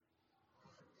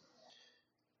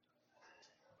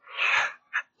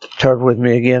Turn with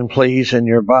me again, please, in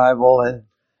your Bible and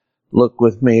look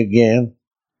with me again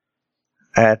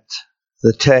at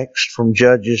the text from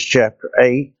Judges chapter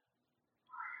 8,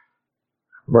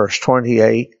 verse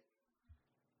 28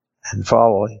 and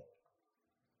following.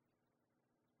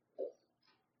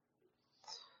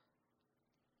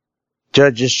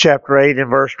 Judges chapter 8 and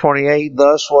verse 28,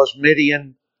 thus was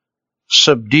Midian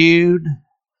subdued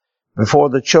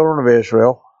before the children of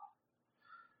Israel,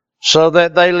 so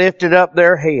that they lifted up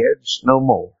their heads no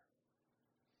more.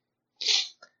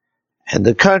 And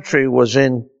the country was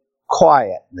in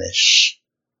quietness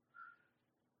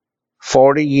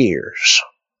 40 years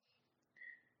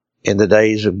in the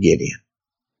days of Gideon.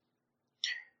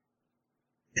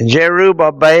 And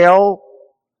Jerubbaal,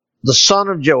 the son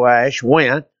of Joash,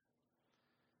 went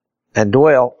and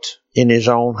dwelt in his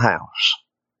own house.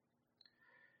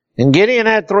 And Gideon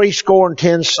had 70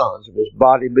 sons of his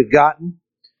body begotten,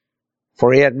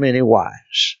 for he had many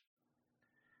wives.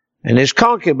 And his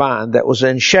concubine that was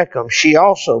in Shechem, she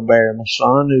also bare him a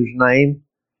son, whose name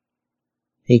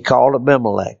he called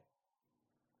Abimelech.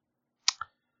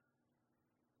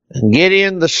 And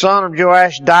Gideon, the son of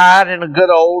Joash, died in a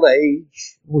good old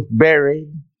age, was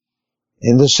buried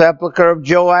in the sepulchre of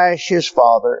Joash his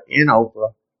father in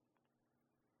Ophrah.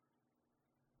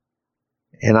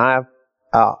 In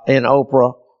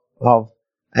Ophrah of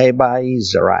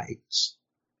Abiezerites.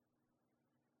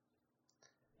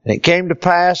 And it came to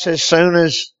pass as soon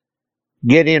as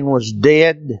Gideon was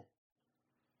dead,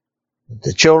 that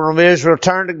the children of Israel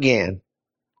turned again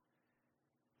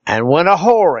and went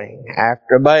a-whoring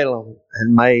after Balaam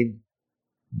and made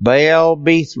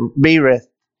Baal-berith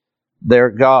their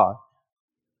god.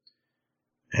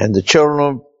 And the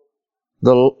children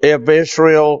of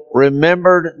Israel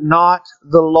remembered not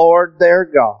the Lord their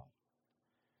God,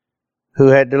 who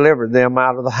had delivered them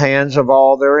out of the hands of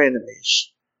all their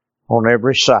enemies on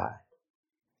every side.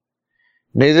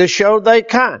 Neither showed they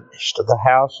kindness to the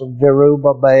house of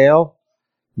Jerubbaal,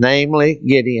 namely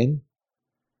Gideon,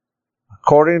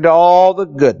 according to all the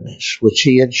goodness which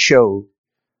he had showed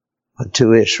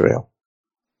unto Israel.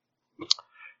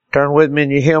 Turn with me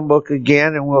in your hymn book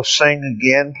again and we'll sing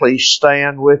again. Please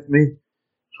stand with me as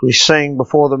we sing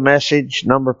before the message,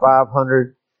 number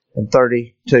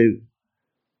 532.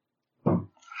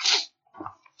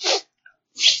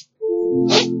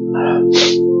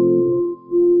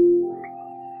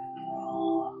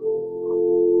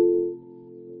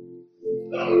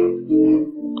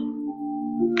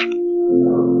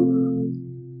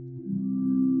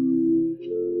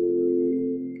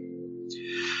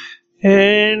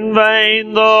 In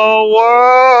vain the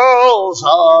world's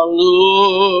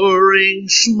alluring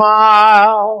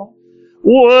smile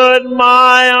would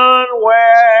my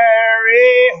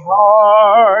unwary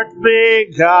heart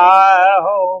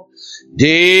beguile.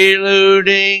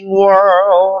 Deluding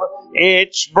world,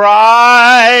 its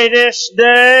brightest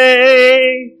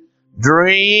day,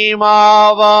 dream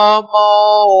of a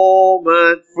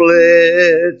moment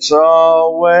flits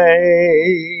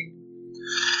away.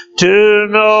 To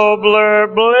nobler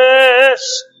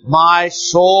bliss my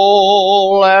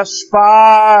soul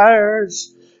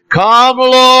aspires. Come,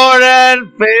 Lord,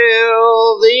 and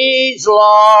fill these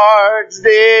large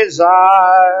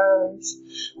desires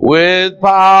with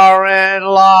power and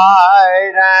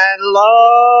light and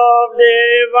love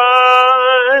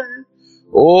divine.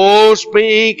 Oh,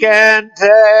 speak and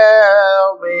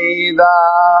tell me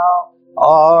thou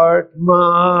art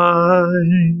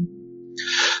mine.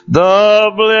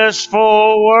 The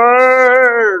blissful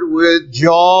word with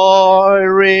joy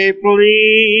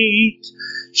replete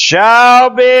shall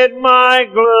bid my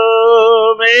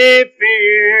gloomy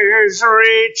fears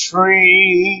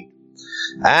retreat,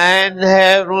 and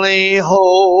heavenly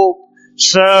hope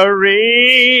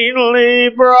serenely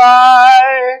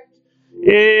bright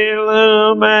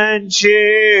illume and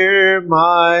cheer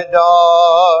my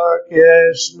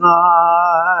darkest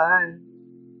night.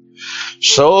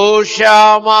 So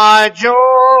shall my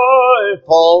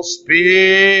joyful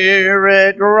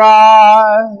spirit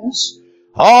rise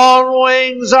on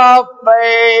wings of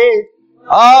faith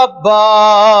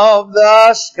above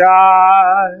the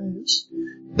skies,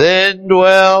 then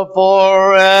dwell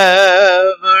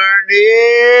forever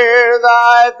near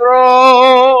thy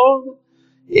throne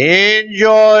in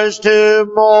joys to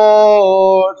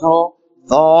mortal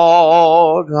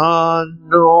thought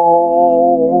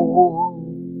unknown.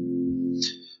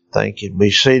 Thank you.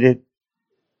 Be seated.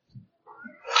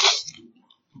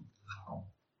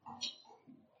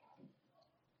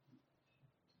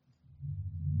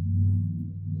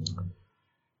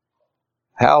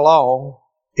 How long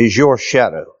is your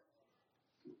shadow?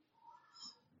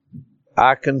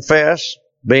 I confess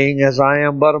being as I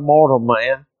am but a mortal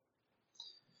man,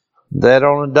 that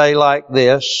on a day like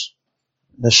this,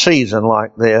 a season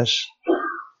like this,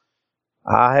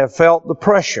 I have felt the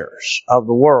pressures of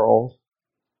the world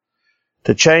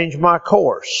to change my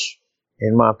course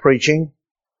in my preaching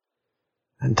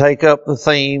and take up the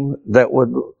theme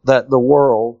that the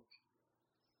world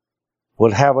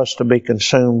would have us to be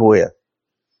consumed with.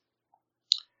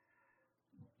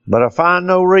 But I find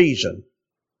no reason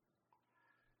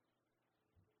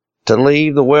to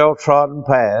leave the well-trodden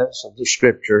paths of the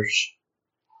Scriptures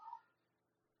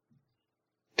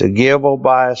to give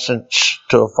obeisance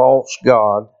to a false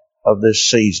god of this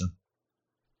season.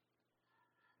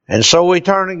 And so we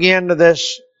turn again to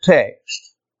this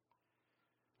text,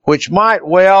 which might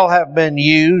well have been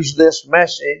used, this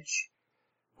message,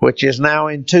 which is now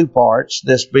in two parts,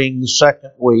 this being the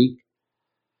second week.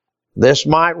 This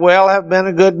might well have been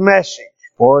a good message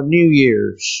for a New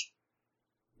Year's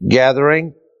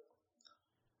gathering,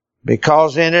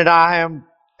 because in it I am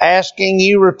asking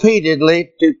you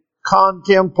repeatedly to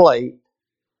contemplate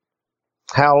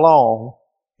how long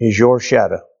is your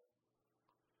shadow.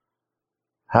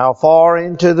 How far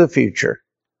into the future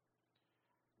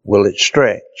will it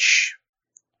stretch?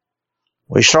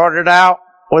 We started out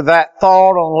with that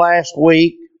thought on last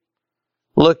week,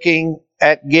 looking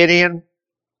at Gideon,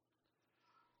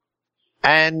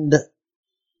 and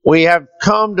we have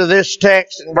come to this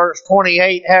text in verse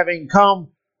 28, having come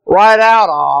right out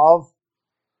of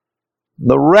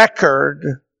the record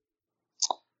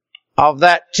of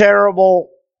that terrible,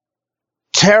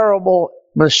 terrible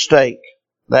mistake,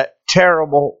 that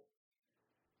terrible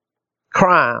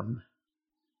crime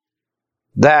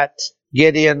that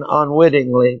Gideon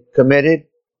unwittingly committed.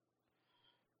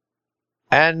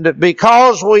 And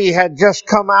because we had just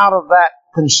come out of that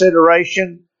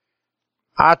consideration,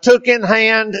 I took in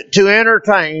hand to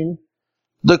entertain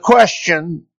the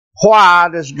question, why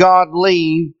does God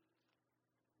leave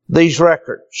these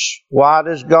records? Why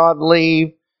does God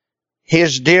leave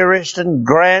His dearest and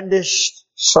grandest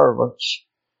servants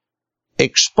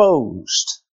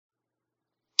exposed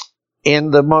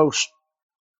in the most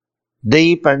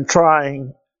deep and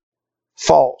trying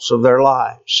faults of their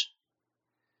lives?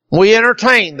 We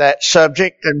entertained that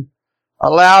subject and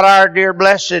allowed our dear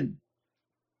blessed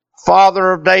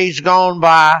Father of days gone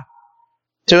by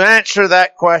to answer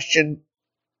that question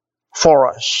for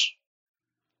us.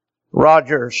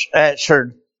 Rogers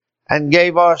answered and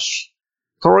gave us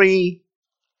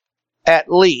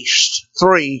at least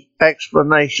three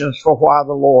explanations for why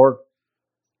the Lord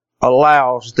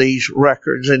allows these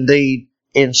records, indeed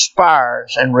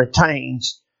inspires and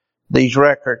retains these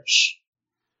records.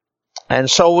 And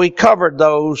so we covered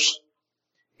those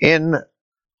in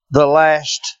the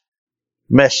last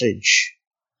message.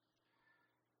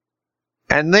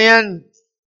 And then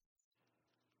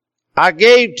I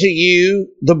gave to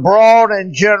you the broad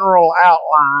and general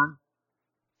outline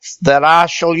that I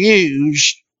shall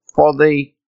use for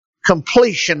the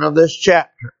completion of this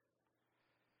chapter.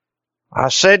 I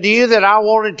said to you that I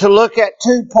wanted to look at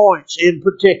 2 points in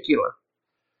particular.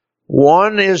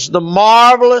 One is the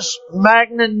marvelous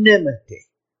magnanimity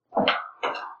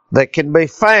that can be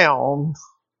found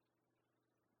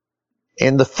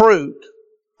in the fruit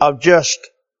of just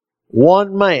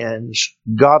one man's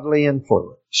godly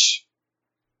influence.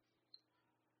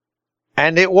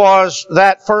 And it was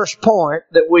that first point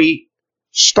that we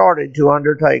started to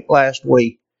undertake last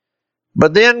week.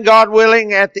 But then, God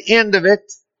willing, at the end of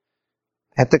it,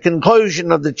 at the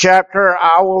conclusion of the chapter,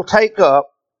 I will take up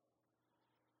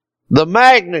the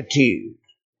magnitude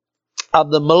of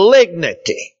the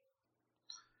malignity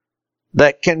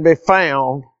that can be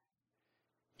found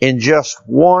in just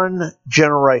one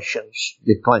generation's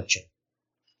declension.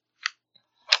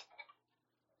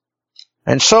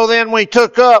 And so then we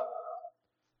took up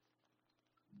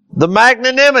the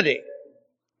magnanimity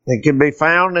that can be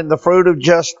found in the fruit of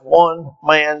just one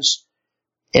man's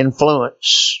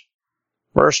influence.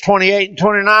 Verse 28 and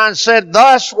 29 said,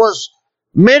 "Thus was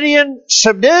Midian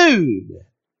subdued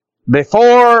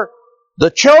before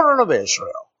the children of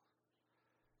Israel,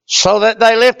 so that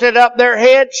they lifted up their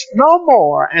heads no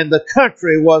more, and the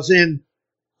country was in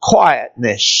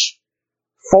quietness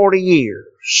 40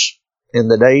 years in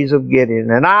the days of Gideon."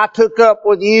 And I took up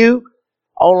with you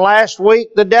on last week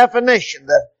the definition,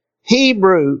 the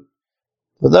Hebrew,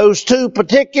 for those 2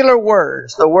 particular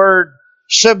words, the word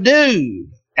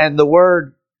subdued and the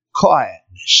word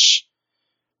quietness,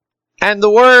 and the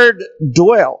word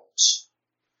dwelt,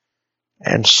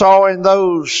 and saw in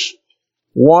those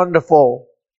wonderful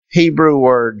Hebrew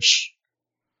words,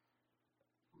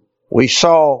 we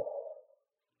saw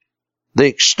the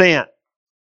extent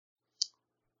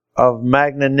of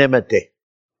magnanimity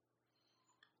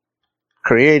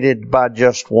created by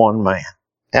just one man.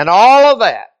 And all of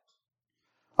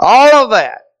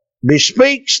that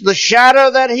bespeaks the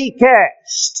shadow that he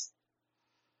cast.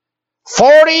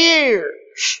 40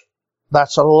 years.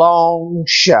 That's a long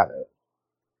shadow.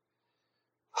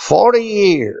 40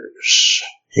 years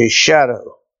his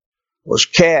shadow was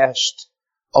cast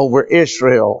over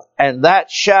Israel, and that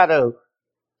shadow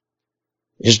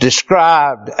is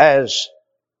described as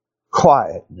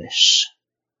quietness.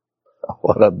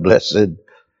 What a blessed thing.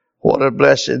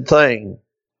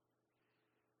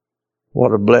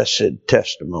 What a blessed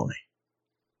testimony.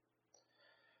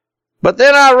 But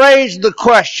then I raised the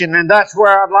question, and that's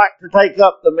where I'd like to take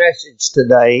up the message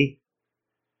today.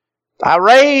 I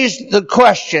raised the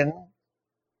question,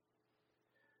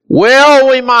 well,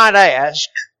 we might ask,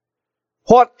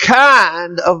 what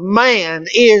kind of man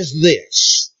is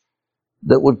this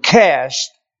that would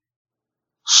cast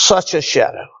such a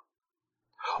shadow?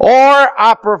 Or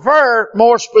I prefer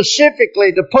more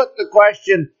specifically to put the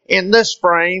question in this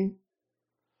frame,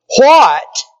 what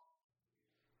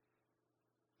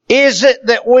is it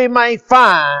that we may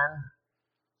find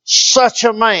such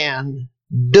a man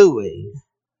doing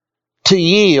to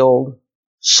yield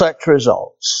such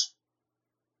results?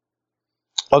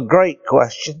 A great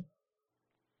question.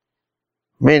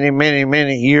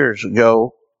 Many years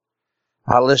ago,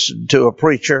 I listened to a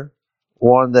preacher,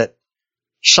 one that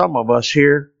some of us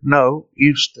here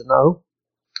used to know.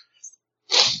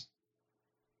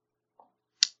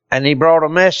 And he brought a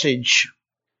message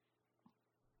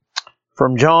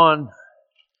from John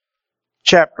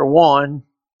chapter 1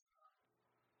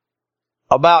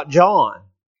 about John.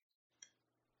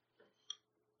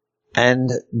 And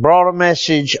brought a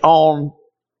message on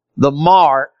the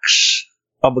marks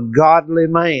of a godly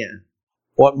man.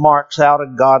 What marks out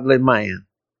a godly man?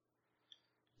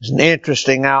 It's an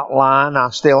interesting outline. I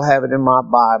still have it in my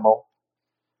Bible.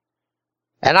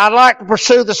 And I'd like to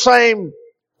pursue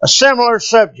a similar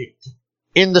subject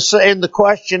in the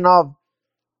question of,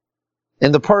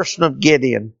 in the person of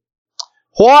Gideon.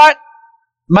 What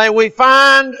may we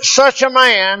find such a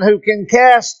man who can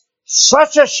cast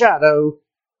such a shadow?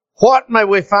 What may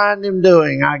we find him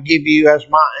doing? I give you as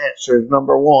my answers.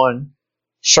 Number one,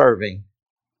 serving.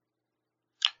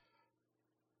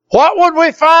 What would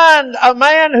we find a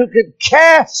man who could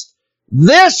cast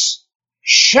this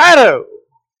shadow,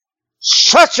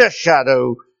 such a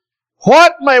shadow?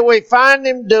 What may we find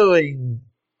him doing?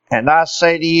 And I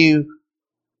say to you,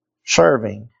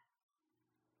 serving.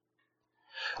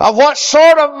 Of what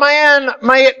sort of man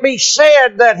may it be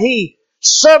said that he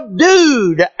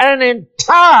subdued an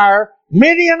entire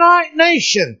Midianite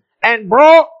nation and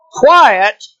brought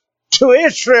quiet to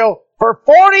Israel for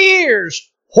 40 years?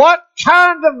 What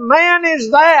kind of man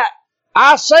is that?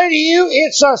 I say to you,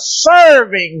 it's a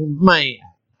serving man.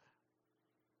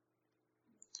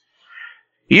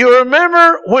 You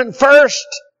remember when first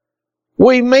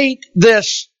we meet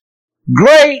this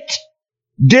great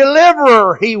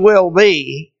deliverer he will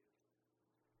be,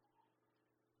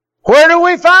 where do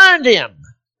we find him?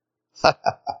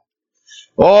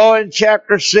 Oh, in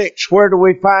chapter 6, where do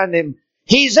we find him?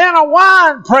 He's in a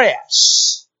wine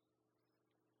press,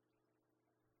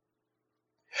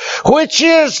 which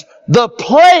is the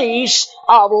place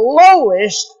of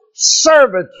lowest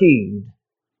servitude.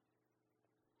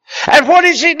 And what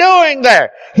is he doing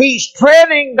there? He's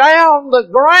treading down the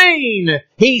grain.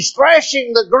 He's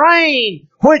threshing the grain,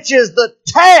 which is the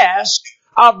task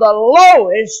of the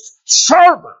lowest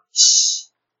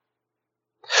servants.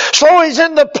 So he's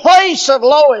in the place of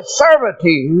lowest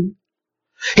servitude.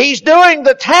 He's doing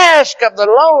the task of the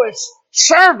lowest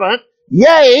servant.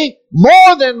 Yea,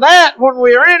 more than that, when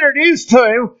we are introduced to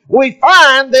him, we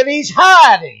find that he's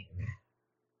hiding.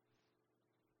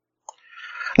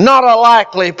 Not a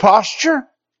likely posture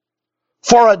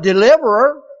for a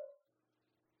deliverer.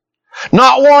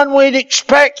 Not one we'd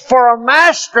expect for a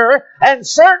master, and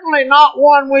certainly not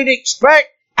one we'd expect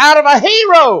out of a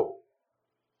hero.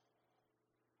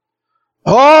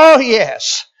 Oh,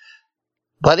 yes.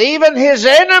 But even his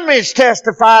enemies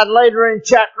testified later in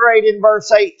chapter 8 in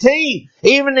verse 18.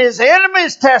 Even his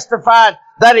enemies testified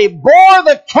that he bore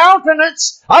the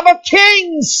countenance of a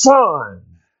king's son.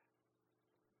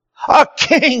 A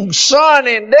king's son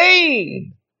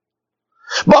indeed.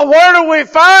 But where do we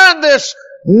find this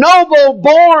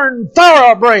noble-born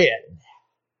thoroughbred?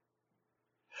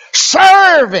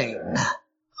 Serving.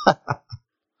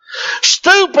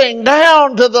 Stooping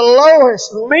down to the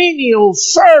lowest menial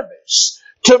service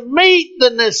to meet the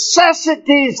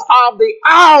necessities of the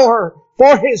hour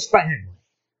for his family.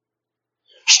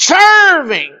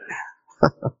 Serving.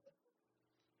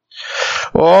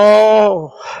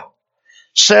 Oh,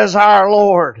 says our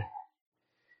Lord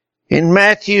in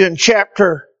Matthew in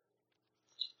chapter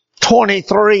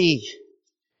 23,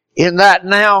 in that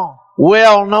now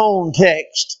well-known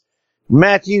text,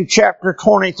 Matthew chapter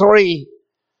 23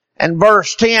 and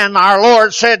verse 10, our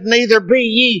Lord said, "Neither be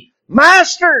ye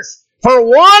masters, for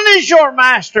one is your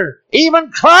master,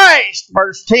 even Christ,"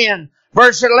 verse 10.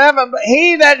 Verse 11, "But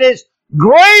he that is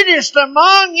greatest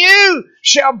among you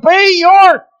shall be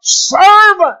your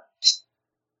servant.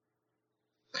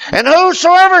 And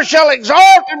whosoever shall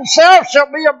exalt himself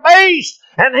shall be abased,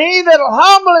 and he that will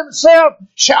humble himself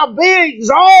shall be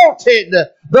exalted."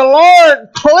 The Lord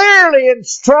clearly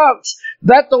instructs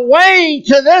that the way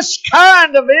to this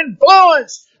kind of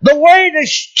influence, the way to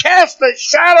cast a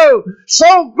shadow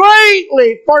so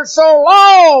greatly for so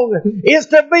long, is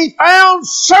to be found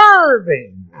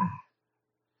serving.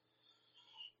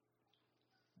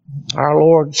 Our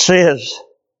Lord says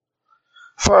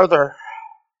further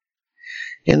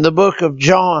in the book of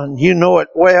John, you know it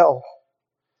well.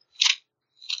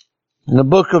 In the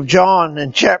book of John,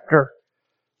 in chapter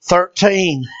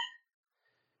 13,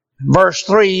 verse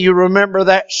 3, you remember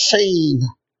that scene.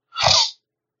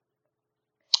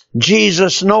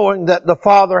 Jesus, knowing that the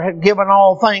Father had given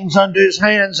all things unto his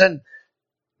hands and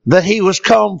that he was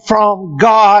come from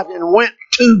God and went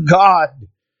to God,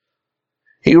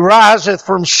 he riseth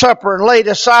from supper and laid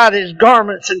aside his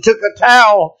garments and took a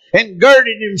towel and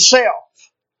girded himself.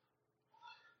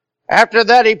 After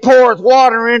that he poureth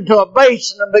water into a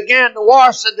basin and began to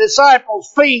wash the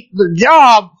disciples' feet, the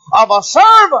job of a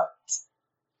servant.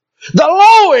 The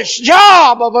lowest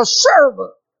job of a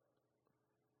servant.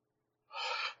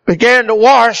 Began to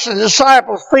wash the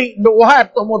disciples' feet and to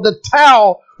wipe them with the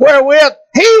towel wherewith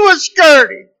he was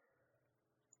girded.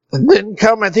 And then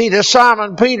cometh he to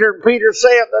Simon Peter, and Peter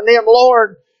saith unto him,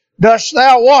 "Lord, dost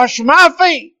thou wash my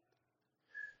feet?"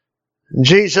 And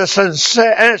Jesus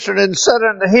answered and said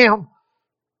unto him,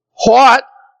 "What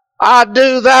I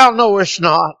do thou knowest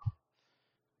not,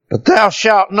 but thou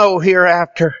shalt know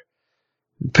hereafter."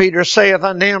 And Peter saith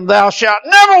unto him, "Thou shalt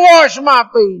never wash my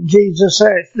feet." Jesus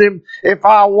answered him, "If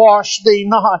I wash thee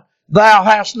not, thou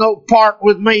hast no part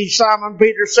with me." Simon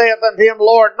Peter saith unto him,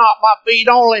 "Lord, not my feet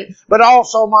only, but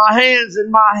also my hands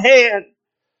and my head."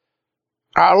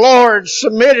 Our Lord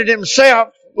submitted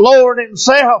himself, lowered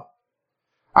himself.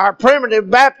 Our primitive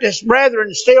Baptist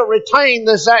brethren still retain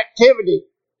this activity.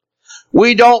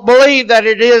 We don't believe that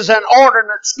it is an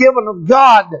ordinance given of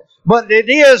God, but it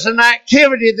is an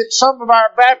activity that some of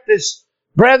our Baptist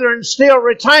brethren still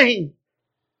retain,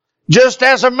 just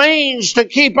as a means to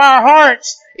keep our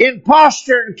hearts in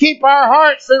posture and keep our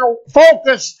hearts in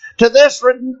focus to this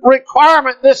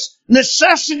requirement, this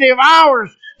necessity of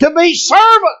ours to be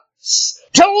servants,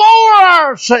 to lower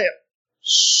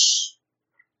ourselves.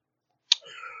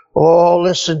 Oh,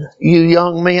 listen, you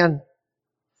young men,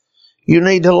 you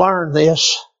need to learn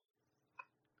this.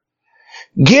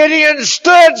 Gideon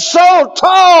stood so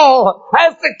tall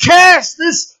as to cast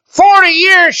this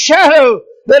 40-year shadow,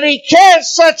 that he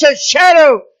cast such a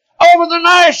shadow over the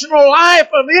national life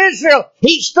of Israel.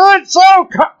 He stood so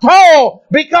tall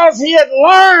because he had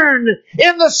learned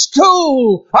in the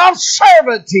school of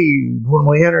servitude. When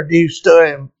we introduced to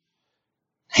him,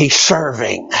 he's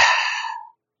serving.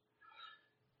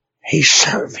 He's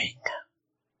serving.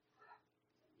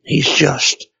 He's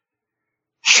just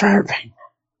serving.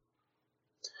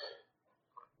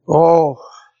 Oh,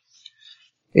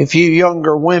 if you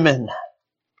younger women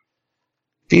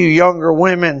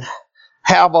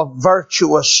have a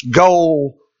virtuous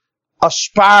goal,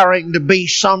 aspiring to be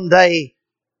someday,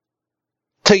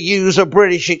 to use a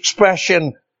British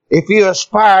expression, if you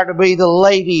aspire to be the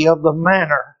lady of the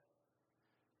manor,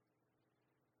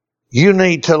 you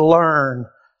need to learn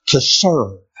to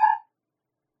serve.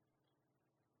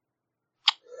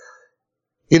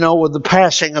 You know, with the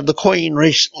passing of the Queen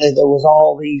recently, there was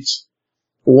all these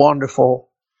wonderful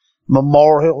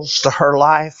memorials to her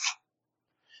life.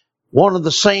 One of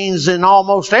the scenes in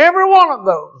almost every one of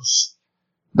those,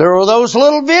 there were those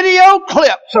little video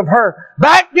clips of her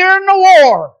back during the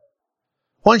war,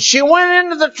 when she went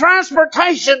into the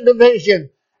transportation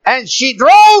division and she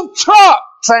drove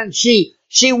trucks and she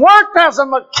worked as a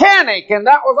mechanic, and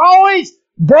that was always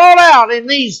brought out in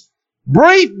these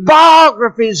brief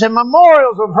biographies and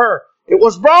memorials of her. It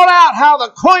was brought out how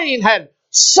the Queen had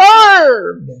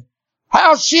served,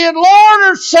 how she had lowered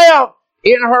herself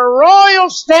in her royal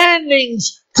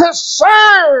standings to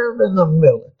serve in the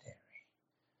military.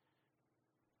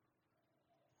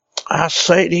 I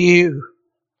say to you,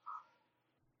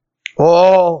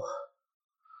 oh,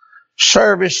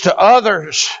 service to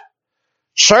others,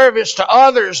 service to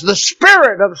others, the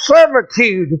spirit of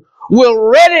servitude will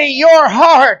ready your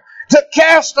heart to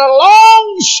cast a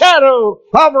long shadow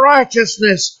of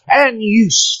righteousness and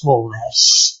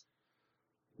usefulness.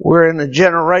 We're in the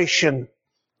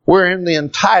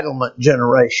entitlement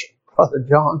generation, Brother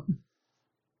John.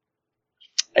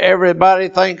 Everybody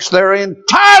thinks they're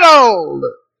entitled.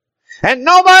 And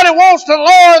nobody wants to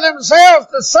lower themselves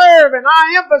to serve. And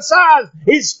I emphasize,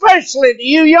 especially to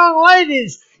you young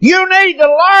ladies, you need to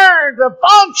learn to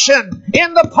function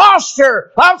in the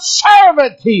posture of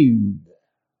servitude.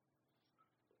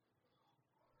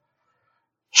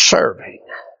 Serving.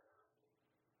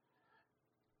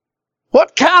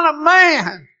 What kind of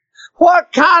man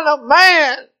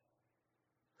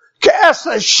cast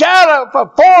a shadow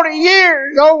for 40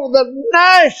 years over the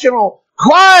national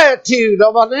quietude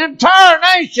of an entire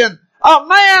nation? A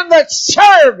man that's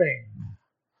serving.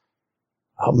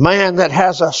 A man that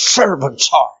has a servant's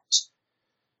heart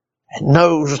and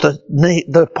knows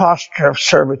the posture of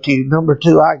servitude. Number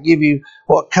 2, I give you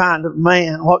what kind of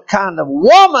man, what kind of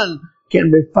woman can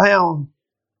be found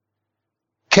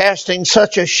casting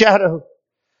such a shadow.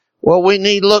 Well, we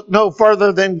need look no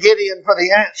further than Gideon for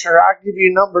the answer. I give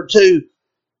you number 2,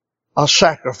 a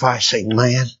sacrificing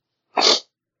man.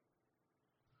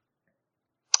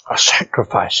 A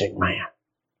sacrificing man.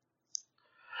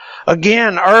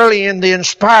 Again, early in the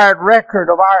inspired record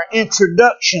of our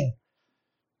introduction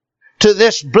to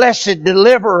this blessed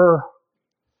deliverer,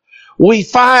 we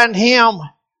find him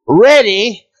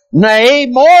ready, nay,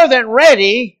 more than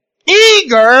ready,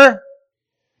 eager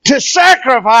to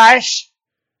sacrifice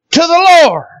to the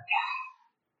Lord.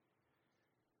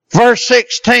 Verse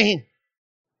 16.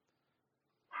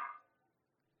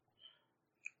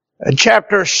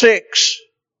 Chapter 6.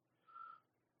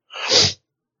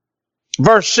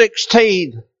 Verse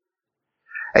 16.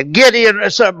 And Gideon,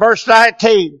 verse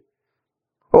 19.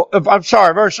 I'm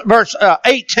sorry, verse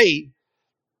 18.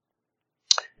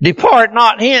 Depart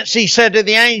not hence, he said to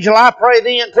the angel, I pray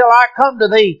thee, until I come to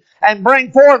thee, and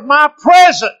bring forth my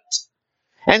present,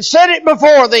 and set it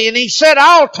before thee. And he said,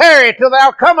 I'll tarry till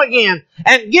thou come again.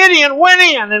 And Gideon went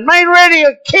in and made ready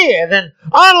a kid, and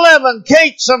unleavened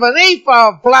cakes of an ephah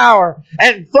of flour,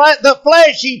 and the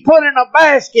flesh he put in a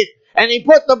basket, and he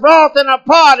put the broth in a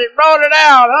pot, and brought it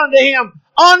out unto him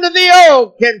unto the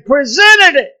oak, and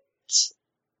presented it.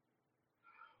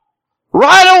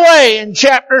 Right away in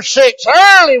chapter 6,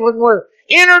 early when we're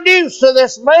introduced to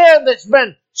this man that's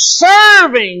been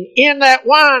serving in that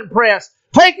wine press,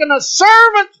 taking a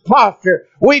servant's posture,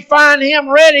 we find him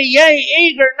ready, yea,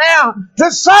 eager now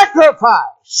to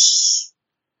sacrifice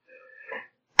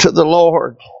to the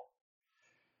Lord.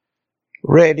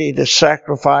 Ready to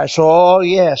sacrifice. Oh,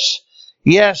 yes.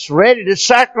 Yes, ready to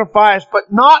sacrifice, but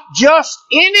not just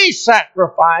any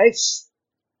sacrifice,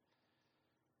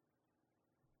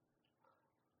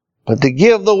 but to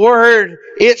give the word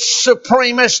its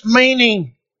supremest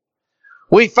meaning.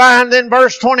 We find in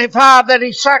verse 25 that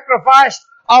he sacrificed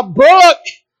a bullock,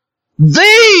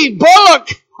 the bullock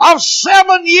of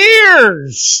 7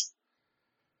 years.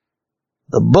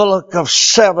 The bullock of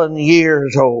 7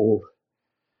 years old.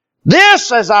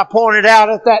 This, as I pointed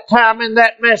out at that time in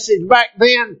that message back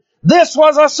then, this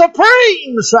was a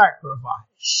supreme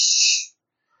sacrifice.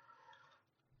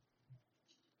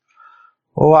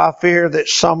 Oh, I fear that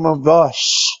some of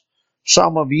us,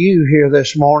 some of you here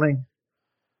this morning,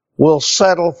 will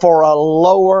settle for a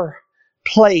lower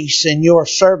place in your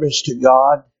service to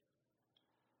God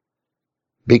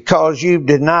because you've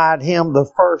denied Him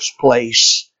the first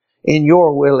place in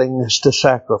your willingness to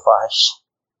sacrifice.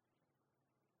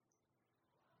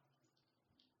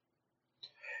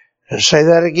 I'll say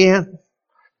that again.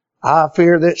 I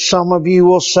fear that some of you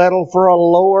will settle for a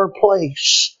lower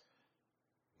place.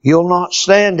 You'll not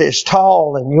stand as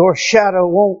tall, and your shadow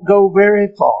won't go very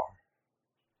far,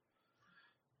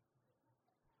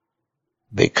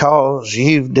 because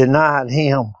you've denied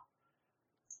Him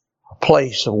a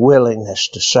place of willingness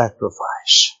to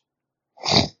sacrifice.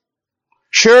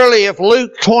 Surely if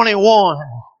Luke 21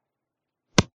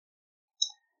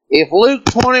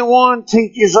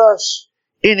 teaches us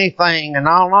anything, and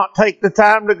I'll not take the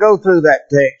time to go through that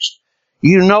text,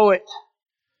 you know it,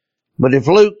 but if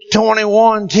Luke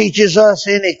 21 teaches us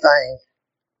anything,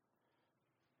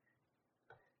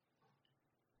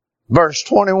 verse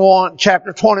 21,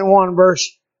 chapter 21, verse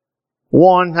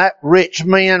 1, that rich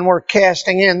men were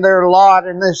casting in their lot,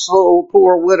 and this little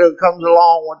poor widow comes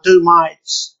along with 2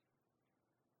 mites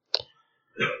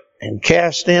and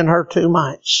cast in her 2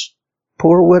 mites.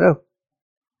 Poor widow.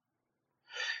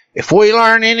 If we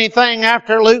learn anything out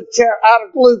of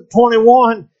Luke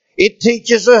 21, it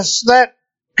teaches us that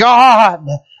God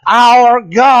Our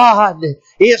God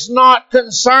is not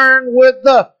concerned with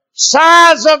the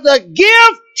size of the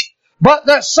gift, but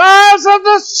the size of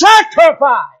the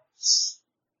sacrifice.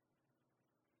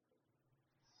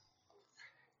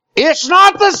 It's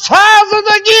not the size of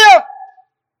the gift.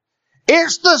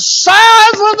 It's the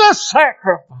size of the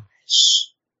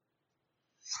sacrifice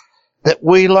that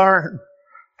we learn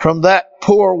from that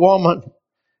poor woman.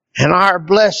 And our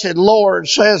blessed Lord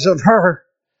says of her,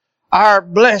 our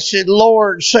blessed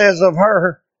Lord says of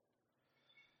her,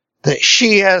 that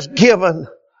she has given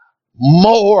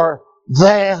more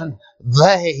than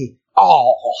they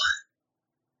all.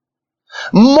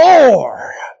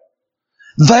 More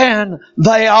than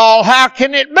they all. How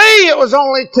can it be? It was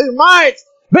only 2 mites.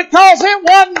 Because it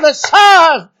wasn't the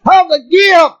size of the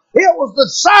gift. It was the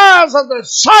size of the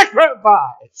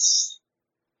sacrifice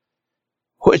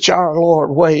which our Lord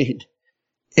weighed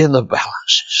in the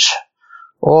balances.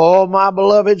 Oh, my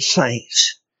beloved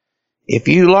saints, if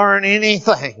you learn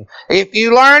anything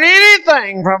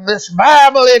from this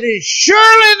Bible, it is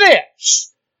surely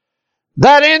this,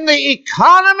 that in the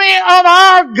economy of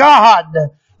our God,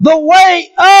 the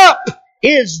way up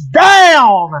is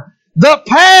down. The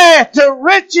path to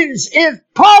riches is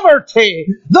poverty.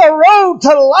 The road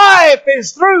to life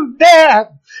is through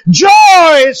death.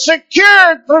 Joy is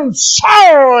secured through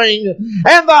sorrowing.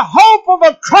 And the hope of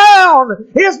a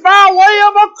crown is by way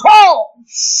of a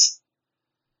cross.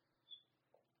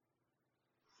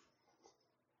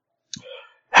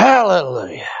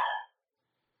 Hallelujah.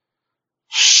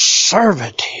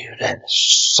 Servitude and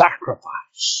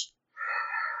sacrifice.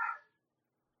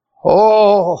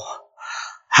 Oh,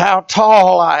 how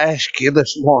tall, I ask you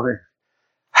this morning,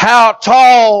 how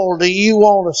tall do you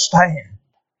want to stand?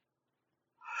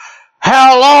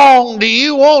 How long do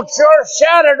you want your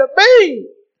shadow to be?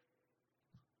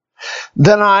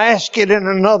 Then I ask it in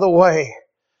another way.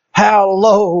 How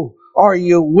low are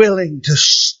you willing to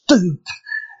stoop?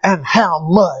 And how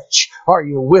much are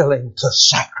you willing to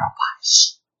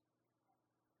sacrifice?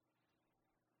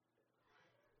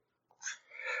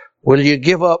 Will you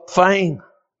give up fame?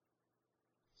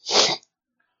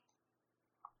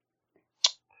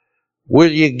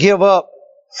 Will you give up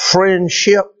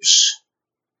friendships?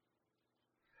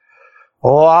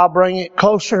 Oh, I'll bring it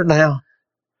closer now.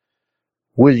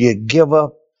 Will you give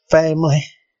up family?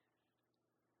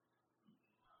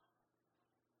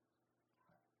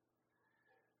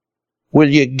 Will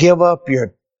you give up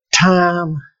your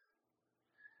time?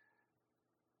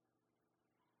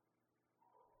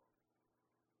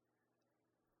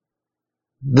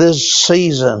 This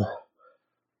season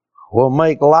will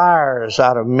make liars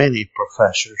out of many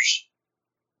professors.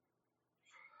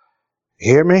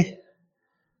 Hear me?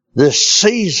 This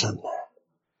season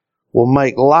will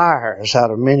make liars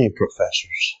out of many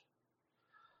professors.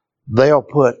 They'll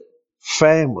put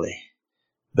family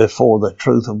before the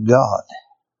truth of God.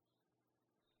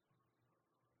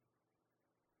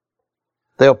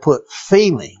 They'll put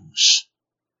feelings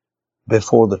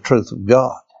before the truth of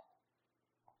God.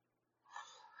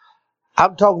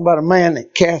 I'm talking about a man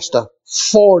that cast a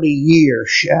 40-year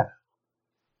shadow.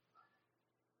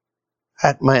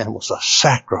 That man was a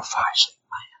sacrificing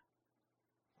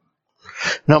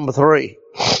man. Number 3,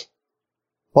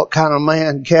 what kind of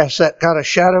man casts that kind of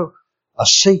shadow? A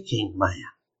seeking man.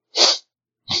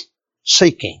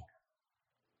 Seeking.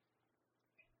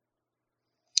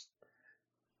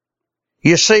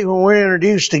 You see, when we're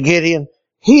introduced to Gideon,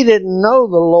 he didn't know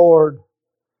the Lord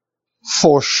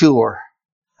for sure.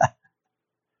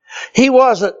 He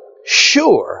wasn't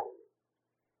sure.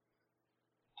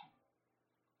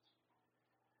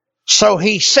 So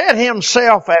he set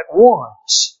himself at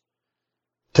once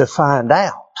to find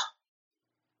out.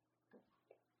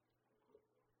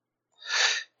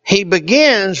 He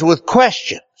begins with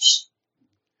questions.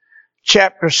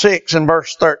 Chapter 6 and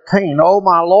verse 13. Oh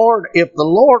my Lord, if the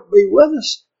Lord be with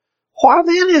us, why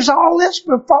then is all this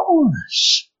befallen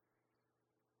us?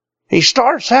 He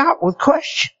starts out with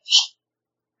questions.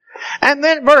 And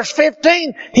then verse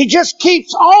 15, he just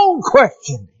keeps on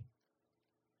questioning.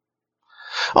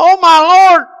 Oh my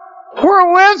Lord,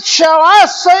 wherewith shall I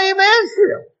save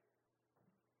Israel?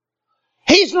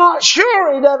 He's not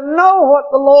sure. He doesn't know what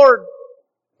the Lord,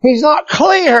 he's not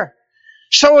clear.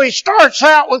 So he starts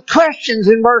out with questions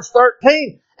in verse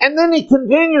 13. And then he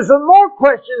continues with more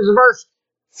questions in verse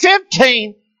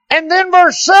 15. And then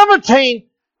verse 17,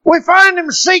 we find him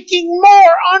seeking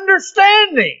more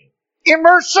understanding. In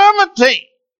verse 17,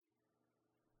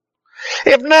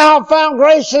 if now I've found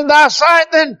grace in thy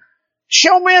sight, then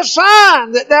show me a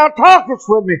sign that thou talkest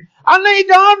with me. I need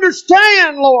to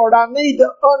understand, Lord. I need to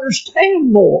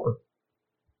understand more.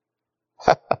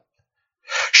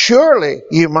 Surely,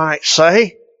 you might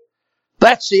say,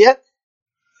 that's it.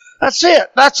 That's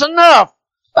it. That's enough.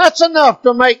 That's enough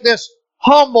to make this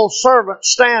humble servant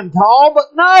stand tall.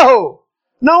 But no.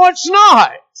 No, it's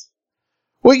not.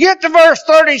 We get to verse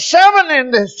 37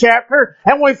 in this chapter,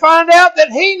 and we find out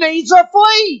that he needs a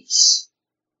fleece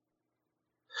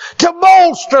to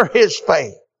bolster his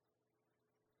faith.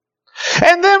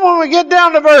 And then when we get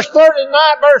down to verse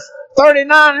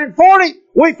 39 and 40,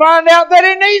 we find out that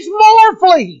he needs more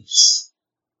fleece.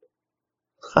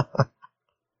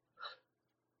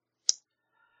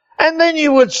 And then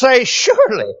you would say,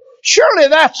 surely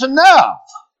that's enough.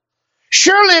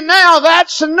 Surely now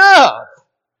that's enough.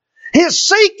 His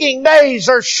seeking days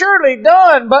are surely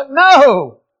done, but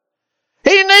no.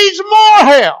 He needs more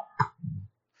help.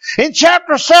 In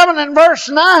chapter 7 and verse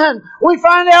 9, we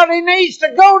find out he needs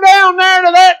to go down there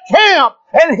to that camp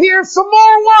and hear some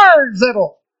more words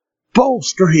that'll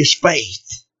bolster his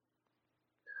faith.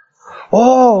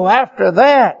 Oh, after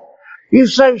that, you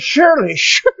say, surely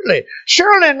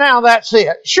now that's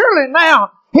it. Surely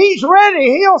now he's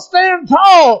ready. He'll stand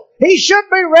tall. He should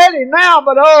be ready now,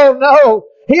 but oh no,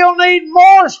 he'll need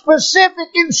more specific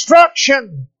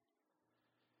instruction.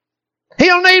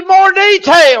 He'll need more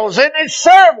details in his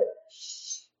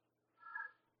service.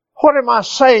 What am I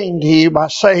saying to you by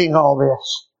saying all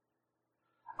this?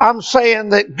 I'm saying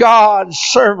that God's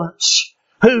servants,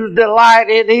 whose delight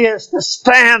it is to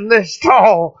stand this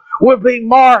tall, will be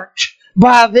marked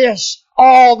by this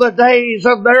all the days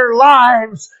of their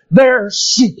lives. They're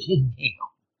seeking Him.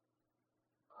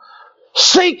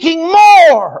 Seeking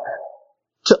more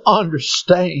to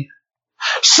understand.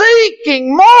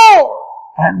 Seeking more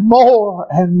and more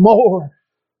and more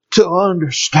to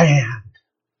understand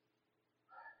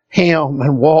Him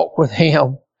and walk with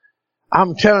Him.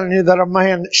 I'm telling you that a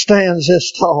man that stands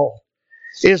this tall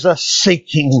is a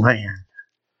seeking man.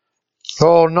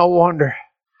 Oh, no wonder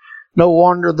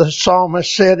the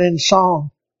psalmist said in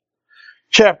Psalm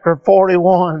chapter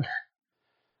 41,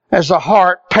 as the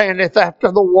hart panteth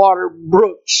after the water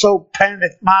brook, so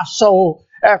panteth my soul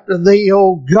after thee,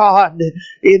 O God.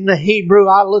 In the Hebrew,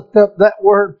 I looked up that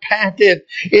word panted.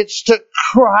 It's to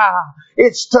cry.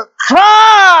 It's to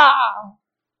cry.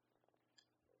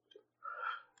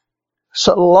 It's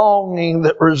a longing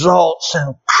that results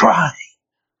in crying.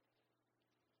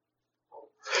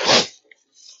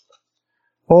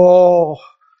 Oh,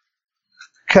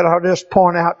 can I just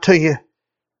point out to you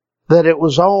that it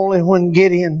was only when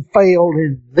Gideon failed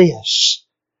in this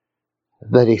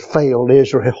that he failed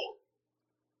Israel.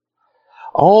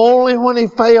 Only when he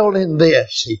failed in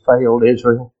this, he failed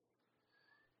Israel.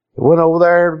 He went over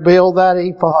there to build that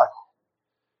ephod.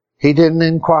 He didn't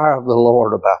inquire of the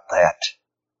Lord about that.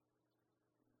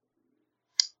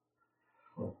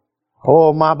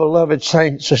 Oh, my beloved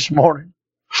saints, this morning,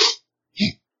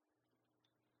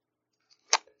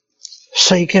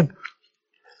 seek Him.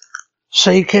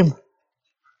 Seek Him.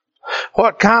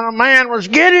 What kind of man was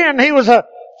Gideon? He was a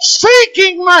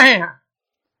seeking man.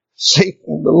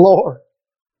 Seeking the Lord.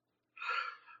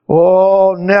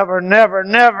 Oh, never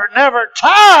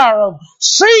tire of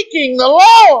seeking the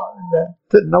Lord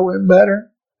to know Him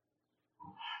better.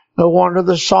 No wonder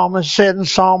the psalmist said in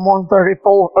Psalm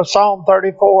 34,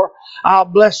 I'll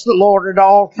bless the Lord at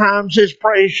all times. His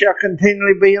praise shall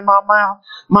continually be in my mouth.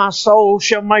 My soul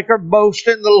shall make her boast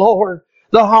in the Lord.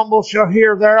 The humble shall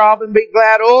hear thereof and be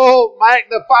glad. Oh,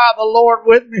 magnify the Lord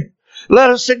with me. Let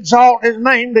us exalt His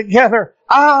name together.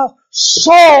 I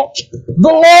sought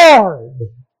the Lord.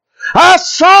 I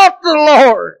sought the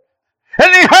Lord.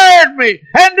 And He heard me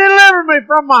and delivered me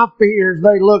from my fears.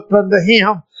 They looked unto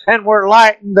Him and were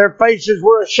lightened. Their faces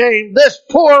were ashamed. This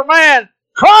poor man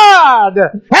cried,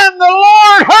 and the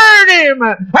Lord heard him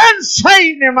and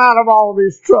saved him out of all of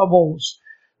his troubles.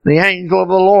 The angel of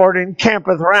the Lord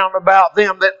encampeth round about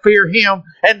them that fear Him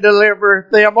and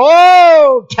delivereth them.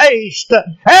 Oh, taste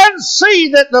and see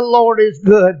that the Lord is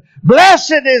good.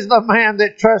 Blessed is the man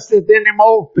that trusteth in Him.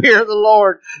 Oh, fear the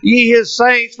Lord, ye His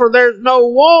saints, for there's no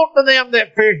want to them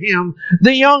that fear Him.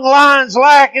 The young lions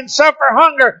lack and suffer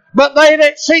hunger, but they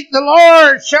that seek the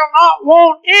Lord shall not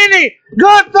want any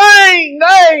good thing.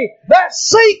 They that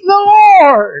seek the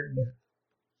Lord.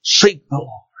 Seek the Lord.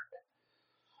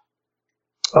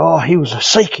 Oh, he was a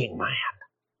seeking man.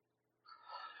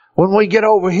 When we get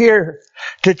over here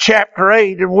to chapter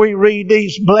 8 and we read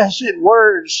these blessed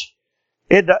words,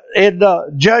 in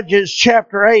Judges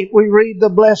chapter 8, we read the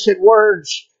blessed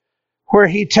words where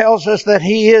he tells us that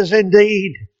he is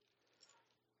indeed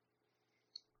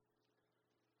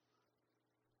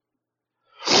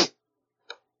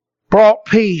brought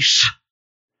peace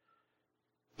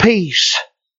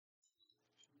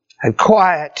and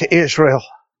quiet to Israel.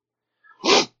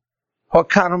 What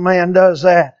kind of man does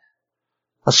that?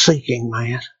 A seeking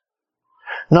man.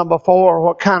 Number 4,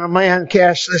 what kind of man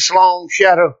casts this long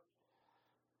shadow?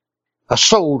 A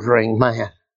soldiering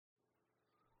man.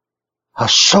 A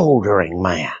soldiering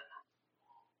man.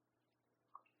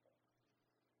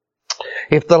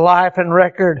 If the life and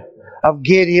record of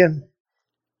Gideon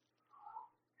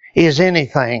is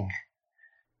anything,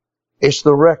 it's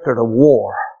the record of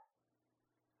war.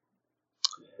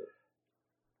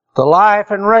 The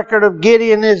life and record of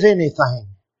Gideon is anything,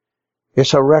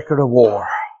 it's a record of war.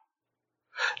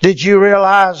 Did you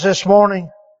realize this morning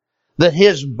that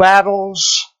his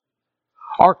battles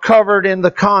are covered in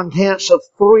the contents of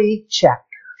 3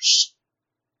 chapters?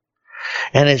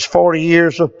 And his 40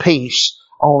 years of peace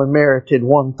only merited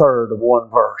 1/3 of 1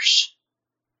 verse.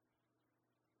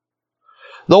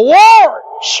 The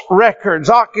war's records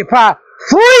occupy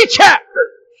 3 chapters.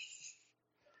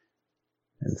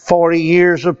 And 40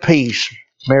 years of peace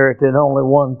merited only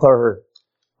 1/3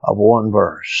 of 1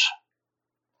 verse.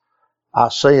 I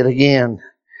say it again.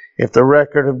 If the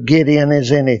record of Gideon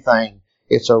is anything,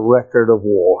 it's a record of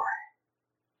war.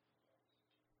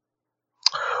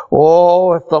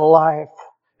 Oh, if the life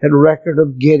and record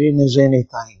of Gideon is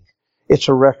anything, it's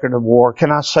a record of war.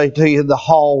 Can I say to you, the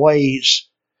hallways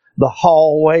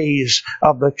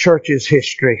of the church's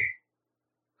history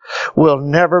will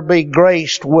never be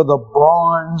graced with a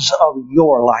bronze of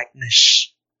your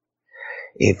likeness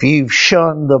if you've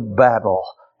shunned the battle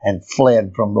and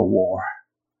fled from the war.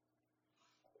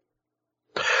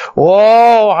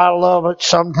 Oh, I love it.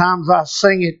 Sometimes I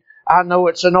sing it. I know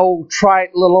it's an old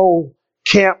trite little old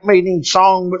camp meeting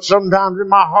song, but sometimes in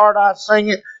my heart I sing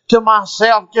it to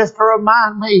myself just to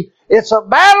remind me it's a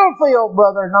battlefield,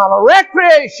 brother, not a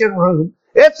recreation room.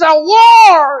 It's a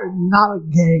war, not a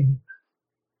game.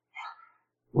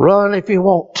 Run if you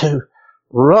want to.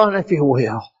 Run if you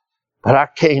will. But I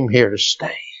came here to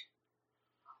stay.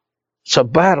 It's a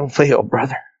battlefield,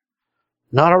 brother,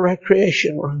 not a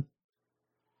recreation room.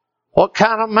 What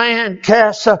kind of man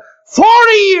casts a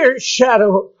 40-year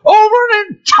shadow over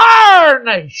an entire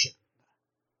nation?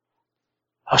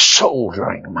 A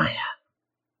soldiering man.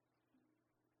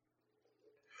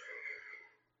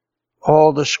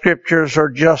 All the scriptures are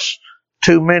just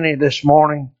too many this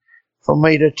morning for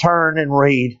me to turn and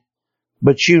read,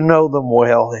 but you know them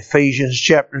well. Ephesians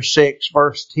chapter 6,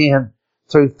 verse 10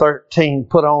 through 13,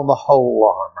 put on the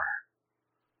whole armor.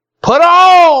 Put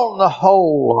on the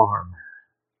whole armor.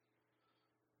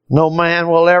 No man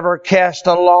will ever cast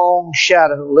a long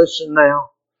shadow. Listen now.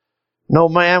 No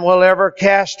man will ever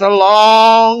cast a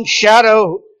long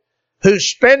shadow who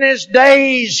spent his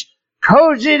days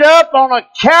cozied up on a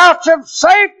couch of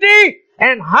safety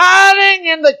and hiding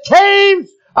in the caves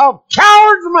of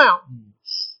Cowards Mountain.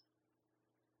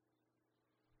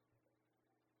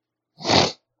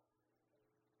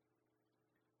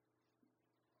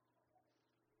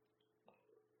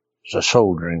 It's a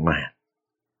soldiering man.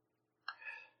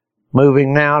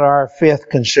 Moving now to our 5th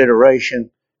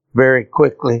consideration, very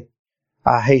quickly.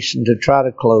 I hasten to try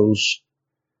to close.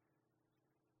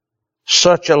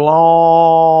 Such a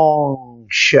long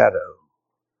shadow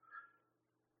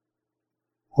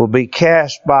will be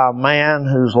cast by a man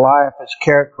whose life is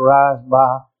characterized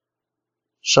by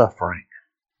suffering.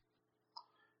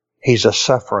 He's a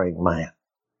suffering man.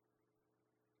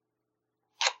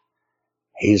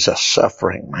 He's a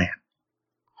suffering man.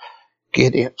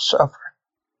 Gideon suffered.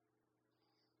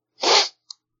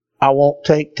 I won't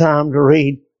take time to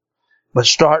read, but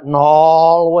starting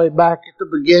all the way back at the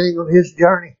beginning of his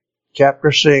journey,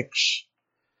 chapter 6,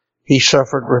 he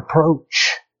suffered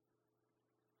reproach.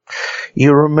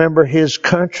 You remember his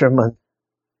countrymen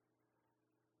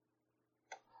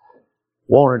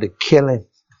wanted to kill him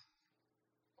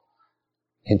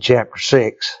in chapter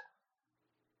 6.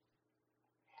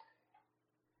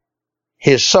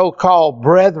 His so-called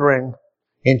brethren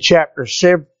in chapter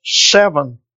 7,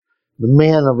 the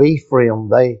men of Ephraim,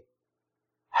 they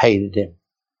hated him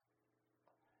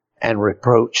and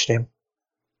reproached him.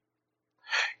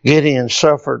 Gideon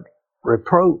suffered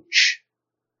reproach.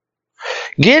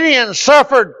 Gideon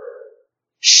suffered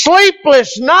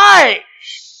sleepless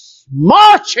nights,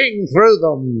 marching through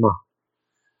them.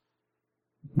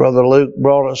 Brother Luke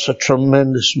brought us a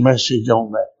tremendous message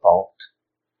on that thought.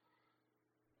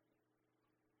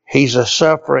 He's a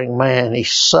suffering man. He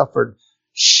suffered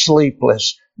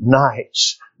sleepless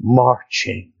nights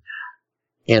marching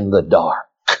in the dark.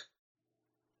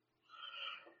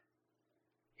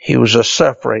 He was a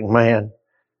suffering man.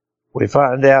 We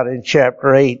find out in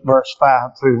chapter 8, verse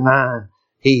 5 through 9,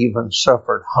 he even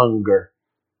suffered hunger.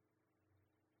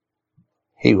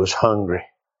 He was hungry.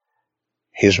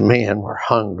 His men were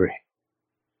hungry.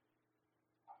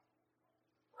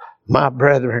 My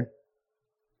brethren,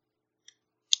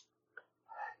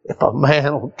 if a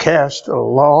man will cast a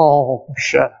long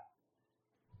shadow,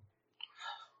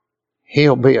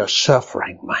 he'll be a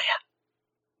suffering man.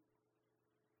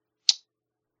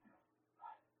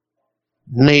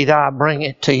 Need I bring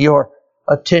it to your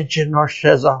attention, or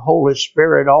says the Holy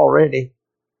Spirit already?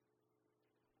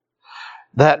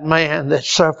 That man that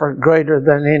suffered greater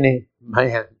than any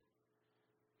man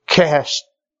cast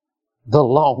the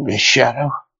longest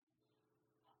shadow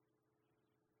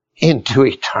into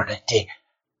eternity,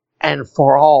 and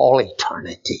for all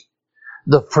eternity,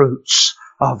 the fruits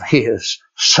of his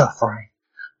suffering.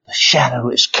 The shadow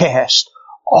is cast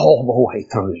all the way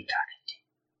through eternity.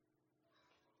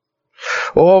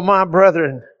 Oh, my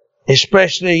brethren,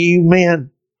 especially you men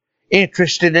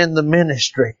interested in the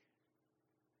ministry,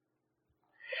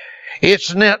 it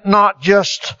is not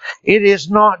just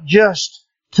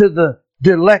to the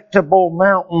delectable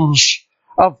mountains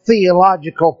of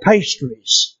theological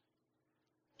pastries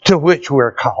to which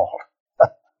we're called.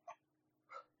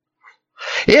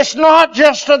 It's not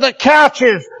just to the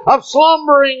couches of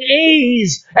slumbering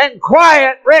ease and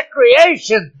quiet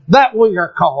recreation that we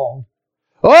are called.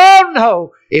 Oh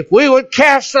no, if we would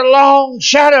cast a long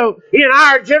shadow in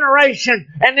our generation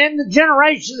and in the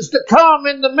generations to come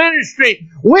in the ministry,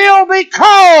 we'll be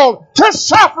called to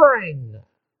suffering.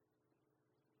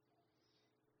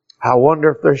 I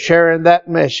wonder if they're sharing that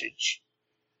message.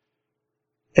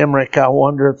 Emmerich, I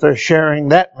wonder if they're sharing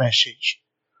that message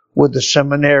with the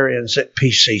seminarians at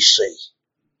PCC.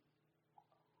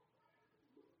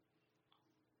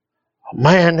 A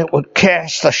man that would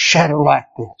cast a shadow like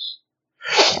this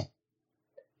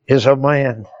is a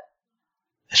man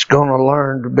that's going to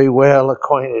learn to be well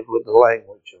acquainted with the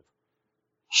language of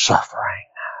suffering.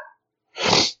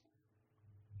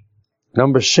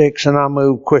 Number 6, and I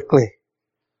move quickly.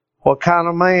 What kind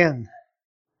of man?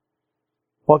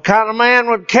 What kind of man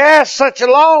would cast such a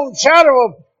long shadow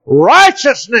of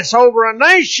righteousness over a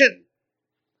nation?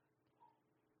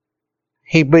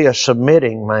 He'd be a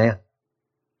submitting man.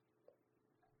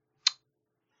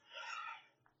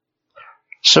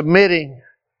 Submitting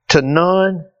to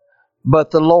none but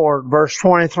the Lord. Verse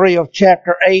 23 of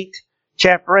chapter 8.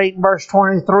 Chapter 8 and verse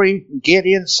 23.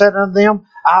 Gideon said unto them,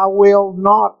 I will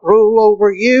not rule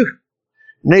over you,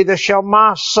 neither shall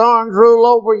my sons rule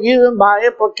over you. And by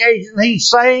implication he's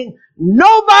saying,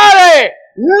 no man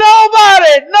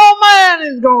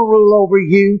is going to rule over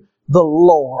you. The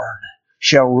Lord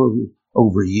shall rule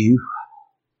over you.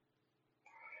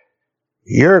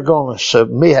 You're going to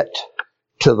submit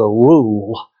to the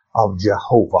rule of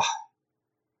Jehovah.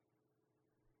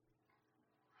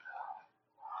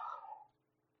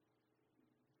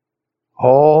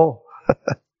 Oh,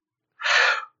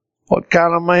 what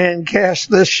kind of man casts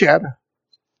this shadow?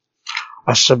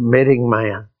 A submitting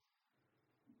man.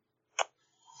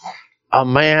 A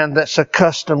man that's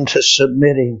accustomed to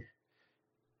submitting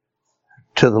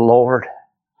to the Lord.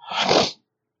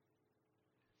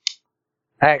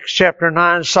 Acts chapter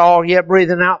 9, Saul, yet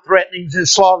breathing out threatenings and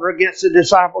slaughter against the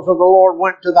disciples of the Lord,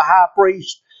 went to the high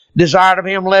priest, desired of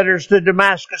him letters to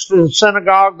Damascus, to the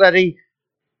synagogue, that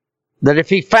if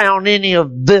he found any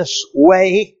of this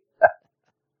way,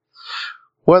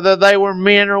 whether they were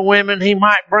men or women, he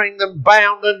might bring them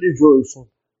bound unto Jerusalem.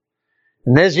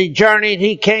 And as he journeyed,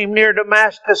 he came near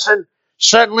Damascus, and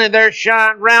suddenly there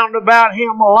shined round about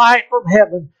him a light from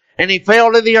heaven. And he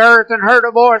fell to the earth and heard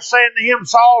a voice saying to him,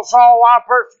 Saul, Saul, why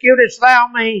persecutest thou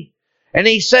me? And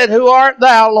he said, Who art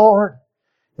thou, Lord?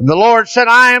 And the Lord said,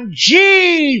 I am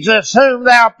Jesus whom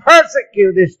thou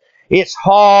persecutest. It's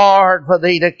hard for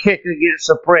thee to kick against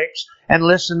the pricks. And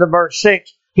listen to verse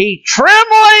 6. He,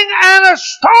 trembling and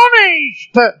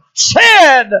astonished,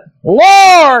 said,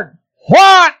 Lord,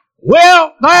 what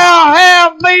wilt thou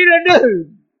have me to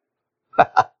do?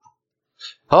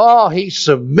 Oh, he's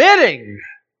submitting.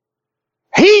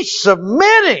 He's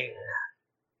submitting.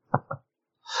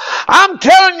 I'm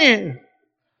telling you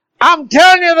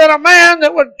that a man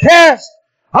that would cast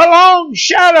a long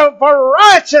shadow for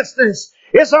righteousness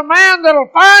is a man that will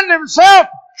find himself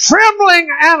trembling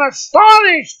and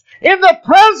astonished in the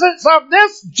presence of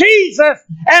this Jesus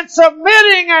and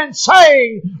submitting and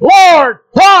saying, Lord,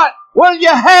 what will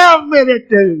you have me to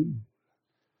do?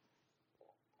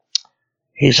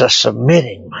 He's a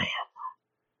submitting man.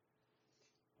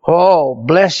 Oh,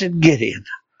 blessed Gideon.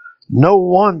 No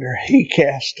wonder he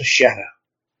cast a shadow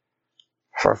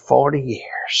for 40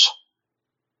 years.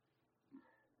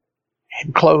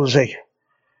 In closing,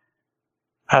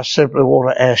 I simply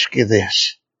want to ask you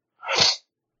this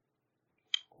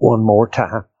one more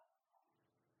time.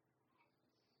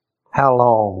 How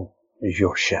long is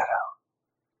your shadow?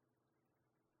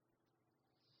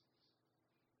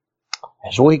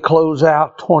 As we close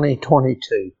out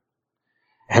 2022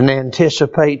 and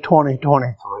anticipate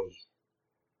 2023,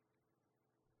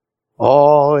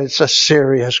 oh, it's a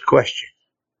serious question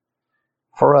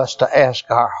for us to ask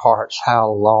our hearts,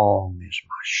 how long is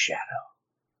my shadow?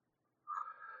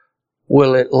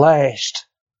 Will it last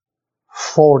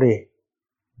 40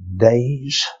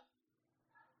 days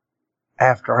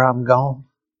after I'm gone?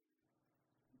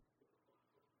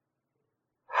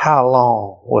 How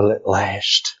long will it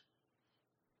last?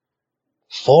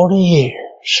 40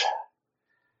 years.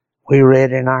 We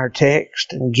read in our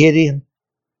text, and Gideon,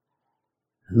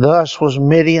 thus was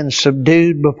Midian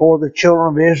subdued before the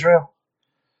children of Israel,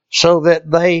 so that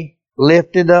they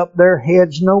lifted up their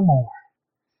heads no more.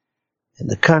 And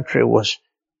the country was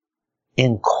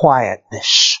in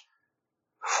quietness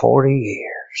 40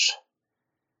 years.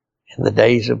 In the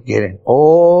days of Gideon.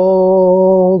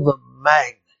 Oh, the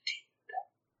magnitude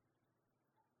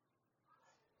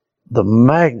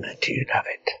of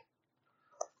it.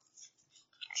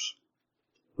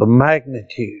 The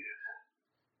magnitude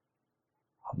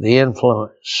of the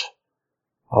influence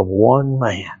of one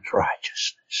man's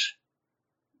righteousness.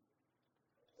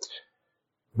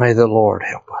 May the Lord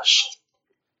help us.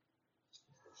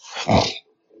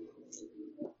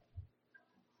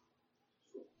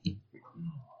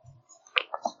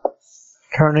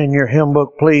 Turn in your hymn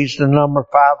book, please, to number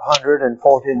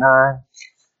 549.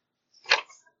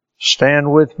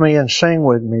 Stand with me and sing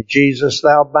with me. Jesus,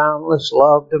 thou boundless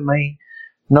love to me,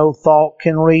 no thought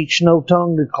can reach, no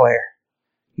tongue declare.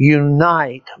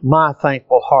 Unite my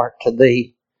thankful heart to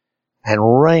thee,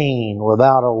 and reign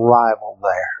without a rival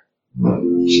there.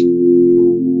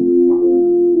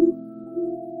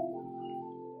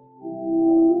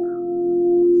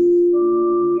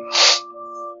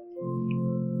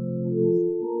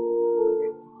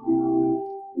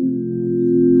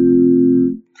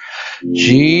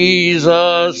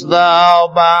 Jesus, thou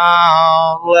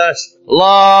boundless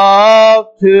love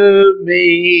to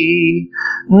me,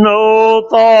 no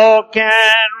thought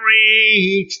can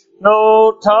reach,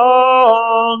 no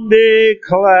tongue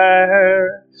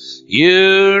declare.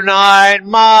 Unite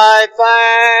my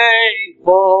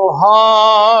thankful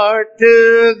heart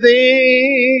to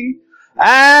thee,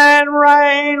 and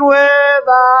reign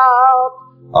without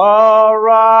a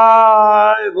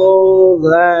rival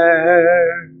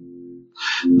there.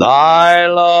 Thy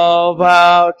love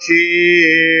how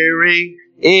cheering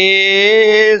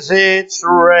is its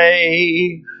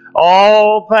ray,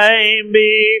 all pain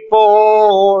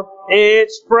before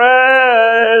its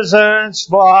presence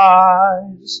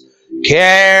flies.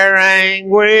 Care,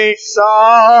 anguish,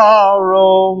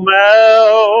 sorrow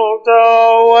melt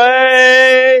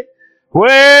away,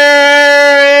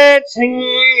 where its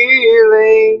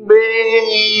healing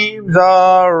beams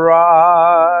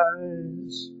arise.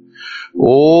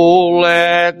 Oh,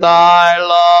 let thy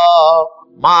love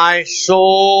my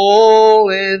soul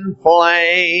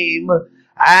inflame,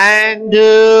 and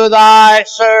do thy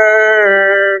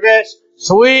service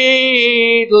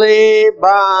sweetly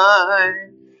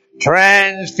bind.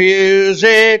 Transfuse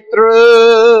it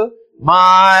through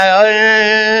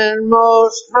my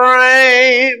inmost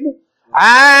frame,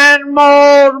 and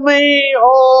mold me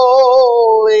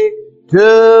wholly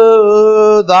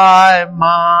to thy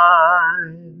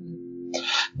mind.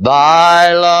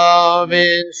 Thy love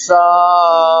in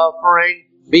suffering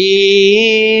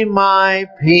be my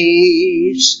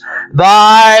peace.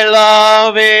 Thy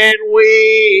love in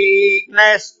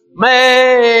weakness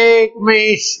make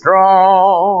me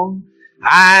strong.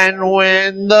 And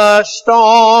when the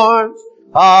storms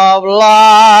of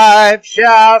life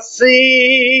shall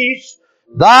cease,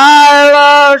 thy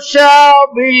love shall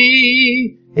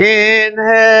be in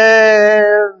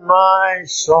heaven my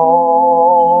song.